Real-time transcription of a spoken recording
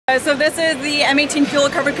So this is the M18 fuel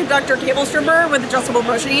covered conductor cable stripper with adjustable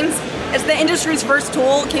bushings. It's the industry's first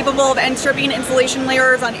tool capable of end stripping insulation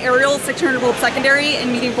layers on aerial, 600 volt secondary,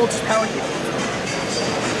 and medium voltage power cables.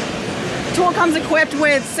 The tool comes equipped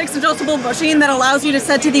with 6 adjustable bushing that allows you to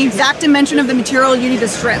set to the exact dimension of the material you need to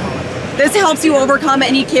strip. This helps you overcome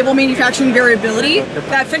any cable manufacturing variability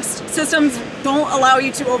that fixed systems don't allow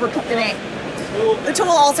you to overcome today. The tool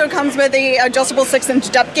also comes with a adjustable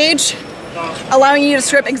 6-inch depth gauge, allowing you to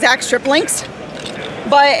strip exact strip lengths,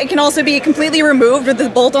 but it can also be completely removed with the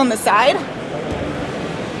bolt on the side,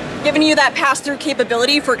 giving you that pass-through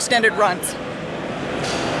capability for extended runs.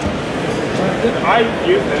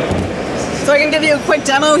 So I can give you a quick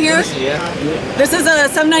demo here. This is a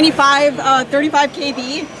 795 35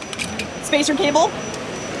 kV spacer cable.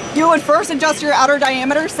 You would first adjust your outer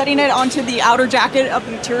diameter, setting it onto the outer jacket of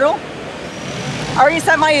the material. I already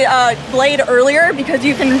set my blade earlier because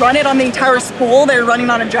you can run it on the entire spool they're running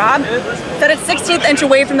on a job. Set it 1/16 inch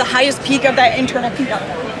away from the highest peak of that internal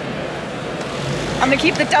conductor. I'm going to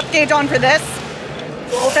keep the depth gauge on for this.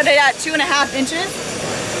 We'll set it at 2.5 inches.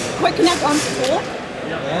 Quick connect on spool.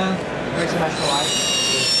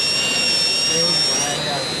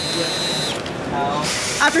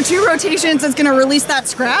 After 2 rotations, it's going to release that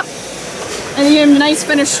scrap, and you have a nice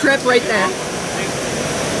finished strip right there.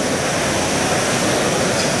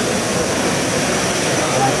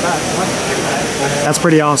 That's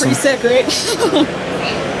pretty awesome. Pretty sick, right?